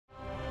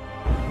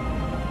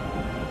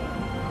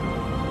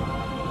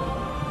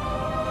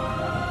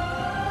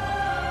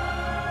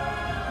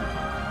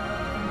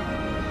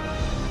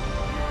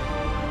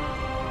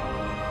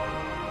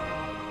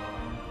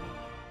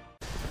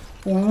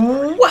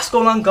What's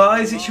going on,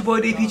 guys? It's your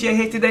boy DPJ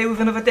here today with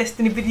another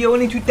Destiny video,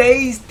 and in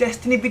today's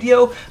Destiny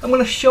video I'm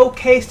going to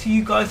showcase to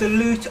you guys the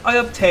loot I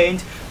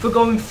obtained for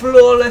going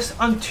flawless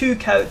on two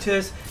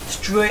characters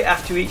straight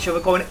after each other,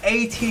 going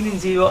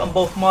 18-0 on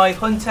both my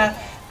Hunter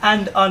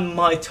and on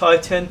my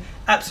Titan.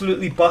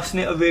 Absolutely bossing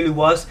it, I really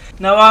was.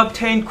 Now I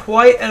obtained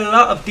quite a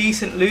lot of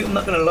decent loot, I'm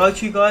not going to lie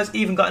to you guys.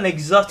 Even got an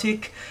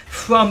exotic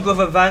from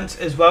Brother Vance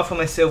as well from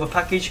a silver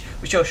package,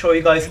 which I'll show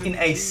you guys in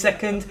a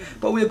second.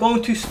 But we're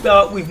going to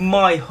start with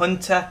my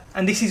Hunter,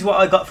 and this is what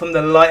I got from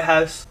the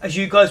Lighthouse. As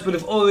you guys would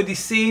have already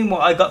seen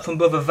what I got from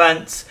Brother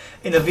Vance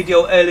in a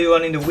video earlier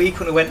on in the week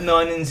when I went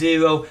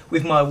 9-0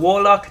 with my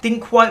Warlock. Didn't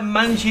quite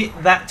manage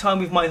it that time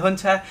with my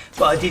Hunter,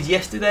 but I did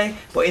yesterday.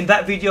 But in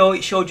that video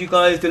it showed you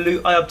guys the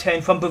loot I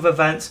obtained from Brother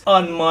Vance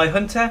on my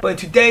Hunter. But in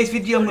today's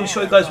video I'm going to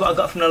show you guys what I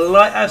got from the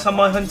Lighthouse on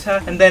my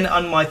Hunter and then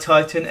on my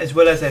Titan, as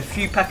well as a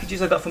few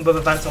packages I got from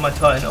Brother Vance on my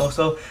Titan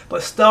also.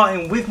 But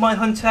starting with my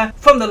Hunter,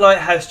 from the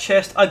Lighthouse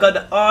chest I got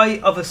the Eye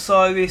of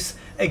Osiris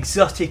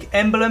exotic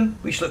emblem,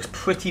 which looks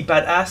pretty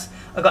badass.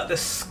 I got the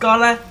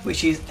Scholar,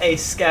 which is a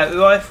scout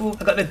rifle.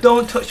 I got the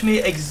Don't Touch Me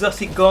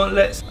exotic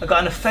gauntlets. I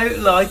got an Ferret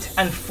Light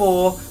and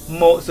 4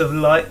 Motes of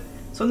Light.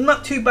 So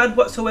not too bad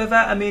whatsoever.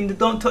 I mean, the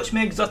Don't Touch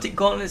Me exotic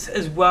gauntlets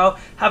as well.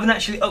 Haven't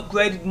actually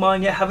upgraded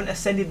mine yet. Haven't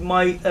ascended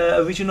my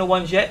original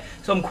ones yet.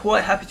 So I'm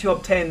quite happy to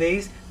obtain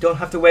these. Don't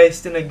have to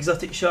waste an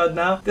exotic shard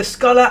now. The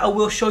Scholar I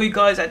will show you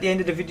guys at the end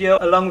of the video,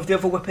 along with the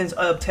other weapons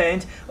I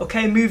obtained.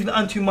 Okay, moving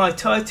on to my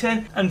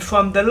Titan. And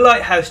from the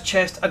Lighthouse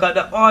chest, I got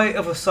the Eye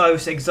of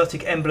Osiris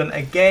exotic emblem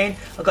again.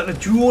 I got the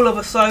Jewel of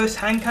Osiris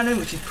hand cannon,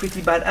 which is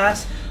pretty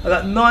badass. I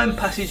got 9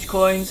 passage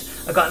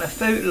coins. I got an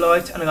Ferret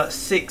Light, and I got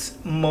 6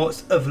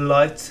 Motes of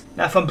Light.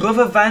 Now from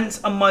Brother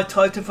Vance on my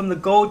Titan from the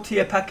gold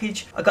tier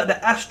package, I got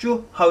the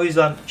Astral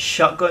Horizon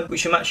shotgun,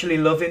 which I'm actually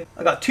loving.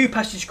 I got 2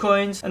 passage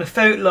coins and a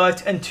Ferret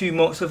Light and 2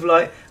 Motes of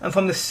Light. And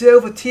from the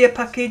silver tier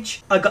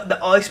package, I got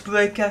the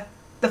Icebreaker.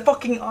 The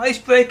fucking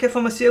Icebreaker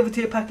from a silver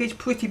tier package,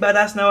 pretty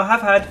badass. Now I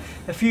have had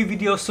a few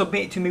videos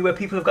submitted to me where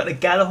people have got the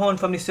Galahorn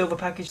from the silver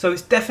package, so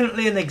it's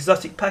definitely an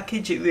exotic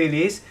package, it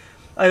really is.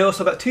 I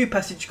also got 2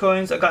 passage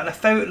coins, I got a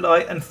Ferret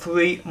Light and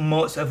 3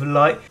 Motes of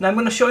Light. Now I'm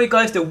going to show you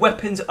guys the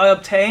weapons I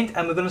obtained,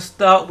 and we're going to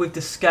start with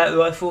the scout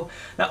rifle.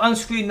 Now on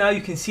screen now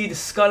you can see the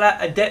Scholar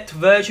Adept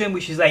version,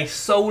 which is a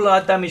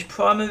solar damage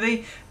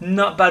primary.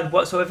 Not bad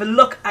whatsoever.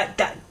 Look at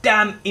that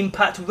damn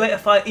impact. Rate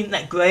of fire isn't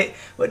that great,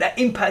 but that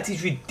impact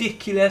is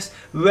ridiculous.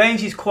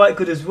 Range is quite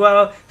good as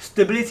well.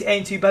 Stability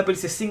ain't too bad, but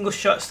it's a single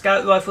shot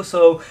scout rifle,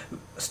 so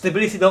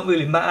stability don't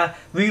really matter.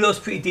 Reload's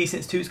pretty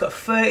decent too. It's got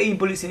 13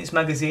 bullets in its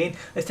magazine.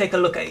 Let's take a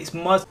look at its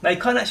mods. Now you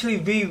can't actually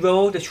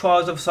re-roll the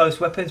Trials of Osiris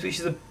weapons, which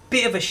is a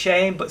bit of a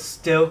shame, but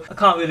still I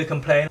can't really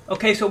complain.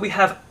 Okay, so we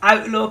have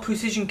Outlaw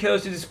precision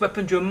kills with this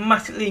weapon,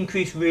 dramatically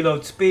increased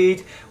reload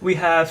speed. We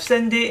have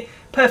Send It,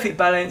 perfect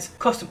balance,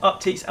 custom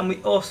optics, and we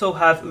also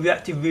have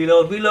reactive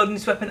reload. Reloading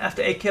this weapon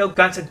after a kill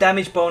grants a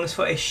damage bonus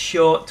for a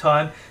short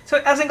time. So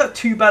it hasn't got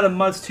too bad of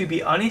mods, to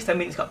be honest. I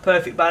mean, it's got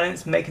perfect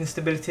balance, making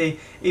stability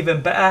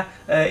even better,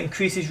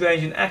 increases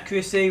range and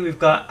accuracy. We've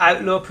got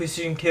Outlaw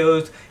precision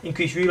kills,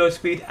 increased reload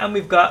speed, and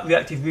we've got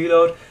reactive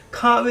reload.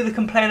 Can't really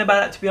complain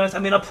about that, to be honest. I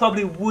mean, I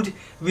probably would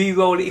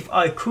re-roll it if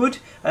I could.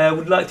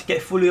 Would like to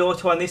get fully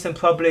auto on this and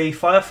probably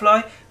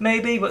Firefly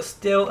maybe, but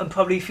still, and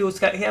probably Field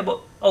Scout here,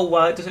 but oh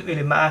well, it doesn't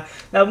really matter.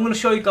 Now I'm going to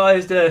show you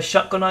guys the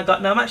shotgun I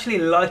got. Now I'm actually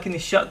liking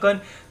this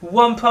shotgun.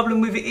 One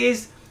problem with it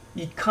is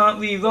you can't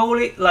re-roll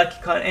it like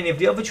you can any of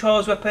the other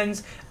Trials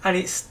weapons, and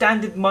its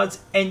standard mods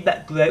ain't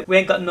that great. We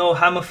ain't got no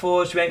Hammer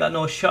Forge, we ain't got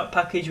no shot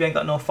package, we ain't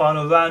got no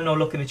final round, no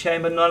luck in the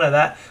chamber, none of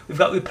that. We've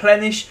got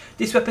Replenish.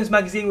 This weapon's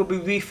magazine will be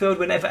refilled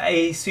whenever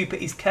a super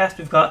is cast.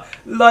 We've got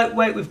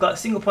Lightweight, we've got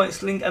Single Point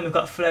Sling, and we've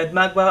got Flared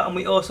Magwell, and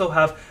we also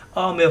have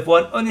Army of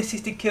One.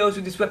 Unassisted kills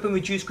with this weapon,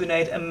 reduced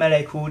grenade and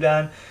melee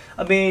cooldown.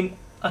 I mean,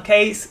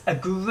 okay, it's a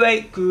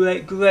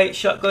great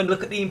shotgun.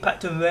 Look at the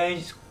impact and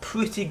range, it's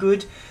pretty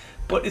good.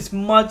 But its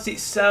mods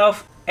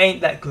itself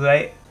ain't that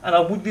great, and I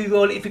would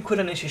re-roll it if we could,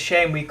 and it's a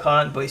shame we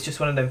can't, but it's just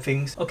one of them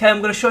things. Okay,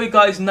 I'm going to show you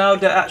guys now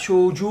the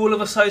actual Jewel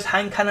of Osiris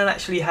hand cannon I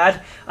actually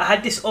had. I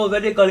had this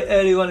already, I got it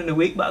earlier on in the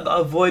week, but I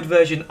got a void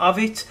version of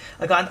it.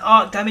 I got an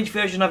arc damage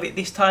version of it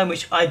this time,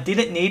 which I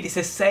didn't need. It's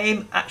the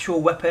same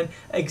actual weapon,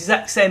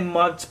 exact same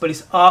mods, but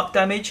it's arc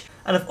damage.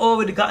 And I've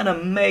already got an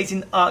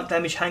amazing arc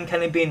damage hand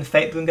cannon being the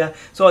Fatebringer,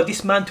 so I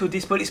dismantled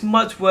this, but its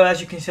mods were,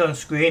 as you can see on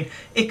screen,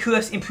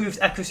 Icarus improves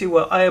accuracy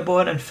while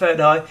airborne and third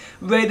eye.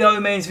 Radar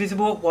remains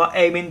visible while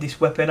aiming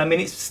this weapon. I mean,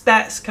 its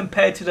stats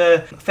compared to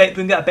the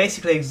Fatebringer are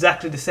basically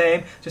exactly the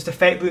same, just the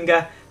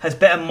Fatebringer has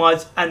better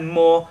mods and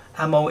more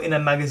ammo in a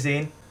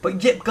magazine.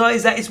 But yep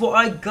guys, that is what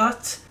I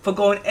got for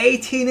going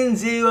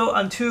 18-0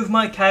 on 2 of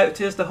my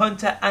characters, the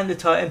Hunter and the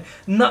Titan.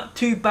 Not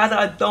too bad,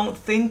 I don't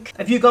think.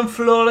 Have you gone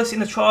flawless in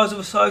the Trials of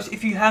Osiris?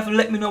 If you have,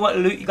 let me know what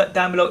loot you got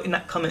down below in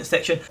that comment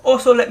section.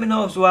 Also let me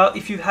know as well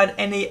if you've had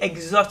any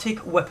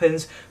exotic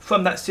weapons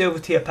from that silver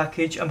tier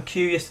package. I'm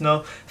curious to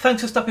know.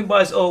 Thanks for stopping by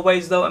as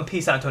always though, and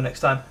peace out until next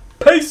time.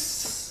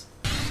 Peace!